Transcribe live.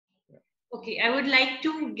Okay, I would like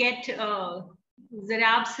to get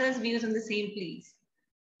Zaryab sir's views on the same, please.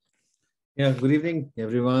 Yeah, good evening,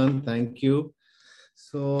 everyone. Thank you.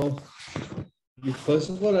 So, first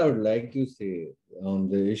of all, I would like to say on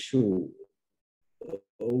the issue,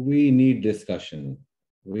 we need discussion.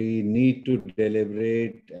 We need to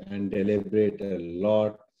deliberate and deliberate a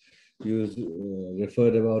lot. You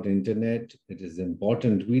referred about internet. It is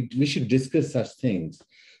important. We should discuss such things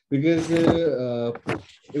because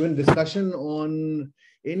even discussion on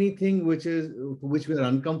anything which we are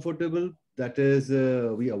uncomfortable, that is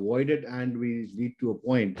we avoid it and we lead to a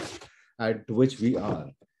point at which we are.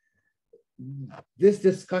 This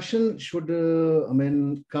discussion should,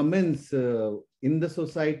 commence in the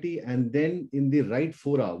society and then in the right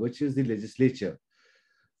fora, which is the legislature.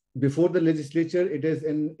 Before the legislature, it is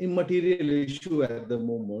an immaterial issue at the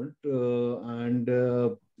moment, and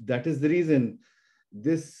that is the reason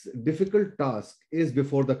this difficult task is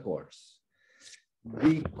before the courts.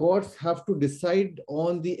 The courts have to decide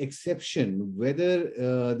on the exception,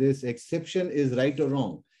 whether this exception is right or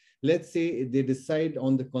wrong. Let's say they decide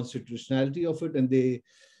on the constitutionality of it, and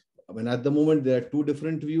at the moment there are two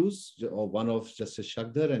different views, one of Justice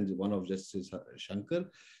Shakdhar and one of Justice Shankar.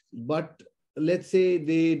 But let's say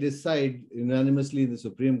they decide unanimously in the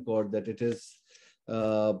Supreme Court that it is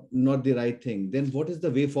not the right thing. Then what is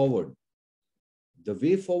the way forward? The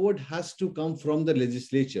way forward has to come from the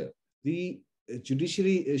legislature. The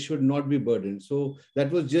judiciary should not be burdened. So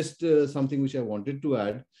that was just something which I wanted to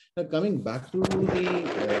add. Now, coming back to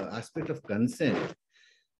the aspect of consent,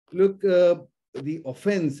 look, the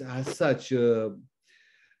offense as such, in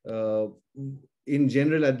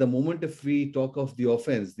general, at the moment, if we talk of the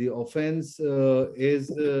offense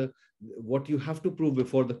is what you have to prove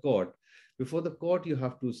before the court. Before the court, you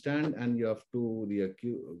have to stand and you have to,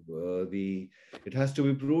 it has to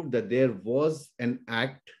be proved that there was an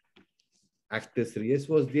actus reus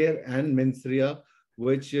was there, and mens rea,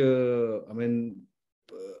 which,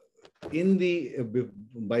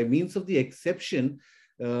 by means of the exception,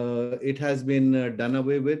 it has been done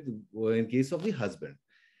away with in case of the husband.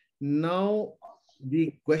 Now,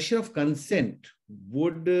 the question of consent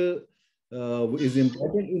is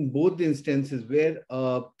important in both the instances where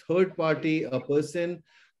a third party, a person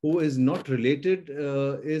who is not related,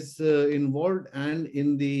 is involved, and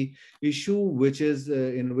in the issue which is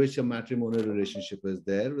in which a matrimonial relationship is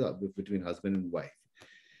there between husband and wife.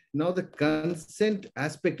 Now, the consent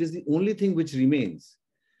aspect is the only thing which remains.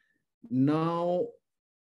 Now,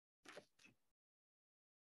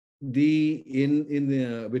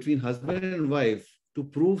 between husband and wife, to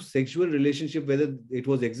prove sexual relationship, whether it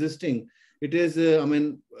was existing, it is,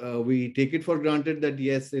 we take it for granted that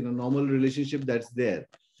yes, in a normal relationship that's there.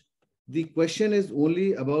 The question is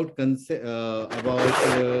only about consent.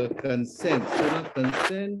 Consent. So now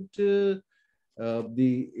consent,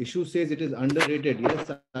 the issue says it is underrated.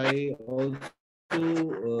 Yes, I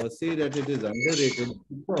also say that it is underrated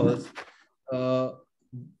because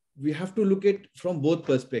we have to look at from both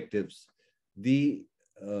perspectives.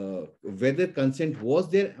 Whether consent was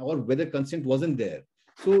there or whether consent wasn't there.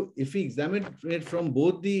 So if we examine it from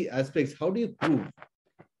both the aspects, how do you prove?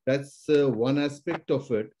 That's one aspect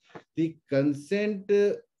of it. The consent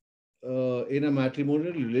in a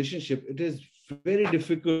matrimonial relationship, it is very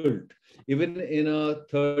difficult, even in a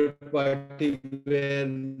third party where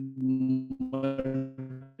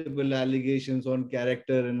multiple allegations on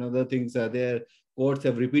character and other things are there. Courts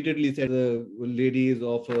have repeatedly said the lady is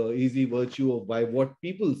of easy virtue of by what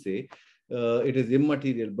people say, it is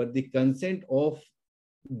immaterial. But the consent of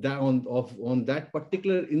that on that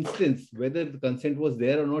particular instance, whether the consent was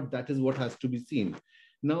there or not, that is what has to be seen.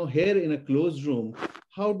 Now, here in a closed room,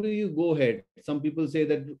 how do you go ahead? Some people say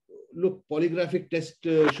that, look, polygraphic test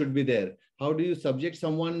should be there. How do you subject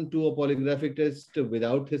someone to a polygraphic test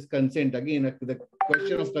without his consent? Again, the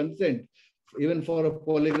question of consent, even for a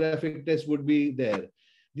polygraphic test, would be there.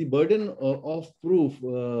 The burden of proof,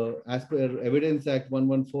 as per Evidence Act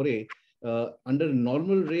 114A, under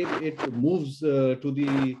normal rape, it moves to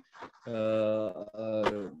the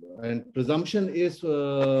and presumption is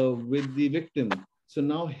with the victim. So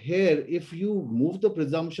now here, if you move the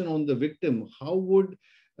presumption on the victim, how would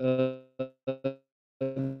the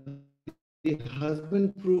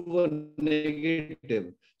husband prove a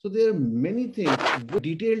negative? So there are many things,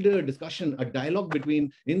 detailed discussion, a dialogue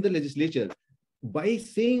in the legislature. By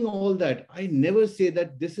saying all that, I never say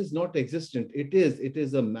that this is not existent. It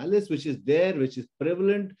is a malice which is there, which is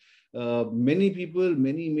prevalent. Many people,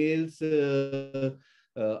 many males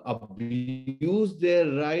abuse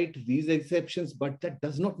their right, these exceptions, but that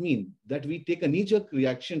does not mean that we take a knee-jerk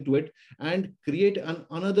reaction to it and create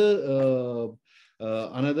another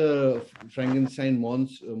another Frankenstein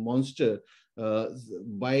monster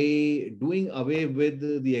by doing away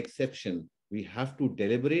with the exception. We have to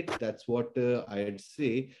deliberate. That's what I'd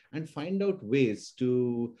say, and find out ways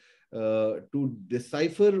to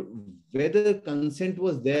decipher whether consent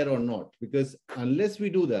was there or not. Because unless we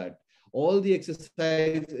do that, all the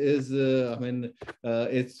exercise is,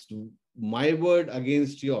 it's my word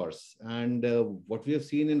against yours. And what we have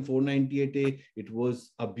seen in 498A, it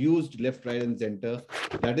was abused left, right, and center.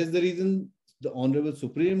 That is the reason the Honorable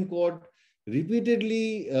Supreme Court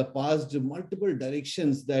repeatedly passed multiple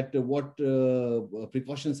directions that what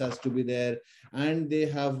precautions has to be there, and they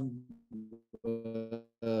have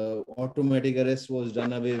automatic arrest was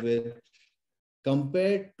done away with.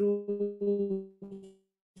 Compared to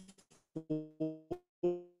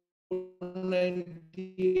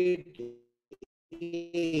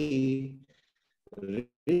 498A,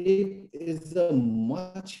 rape is a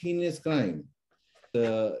much heinous crime.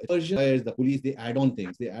 The police, they add on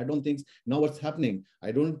things. Now what's happening?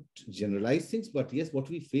 I don't generalize things, but yes, what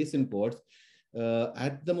we face in courts,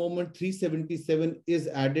 at the moment, 377 is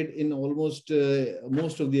added in almost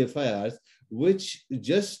most of the FIRs, which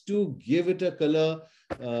just to give it a color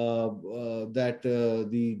that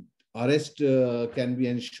the arrest can be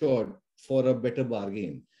ensured for a better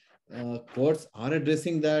bargain. Courts are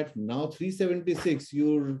addressing that. Now 376,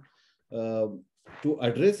 to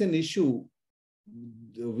address an issue,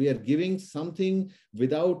 we are giving something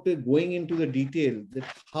without going into the detail that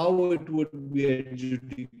how it would be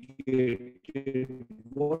adjudicated,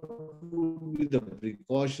 what would be the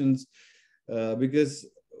precautions, because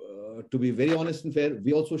to be very honest and fair,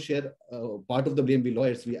 we also share part of the blame. We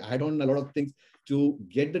lawyers, we add on a lot of things to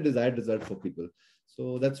get the desired result for people.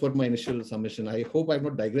 So that's what my initial submission. I hope I've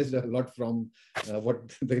not digressed a lot from what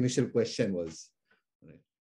the initial question was.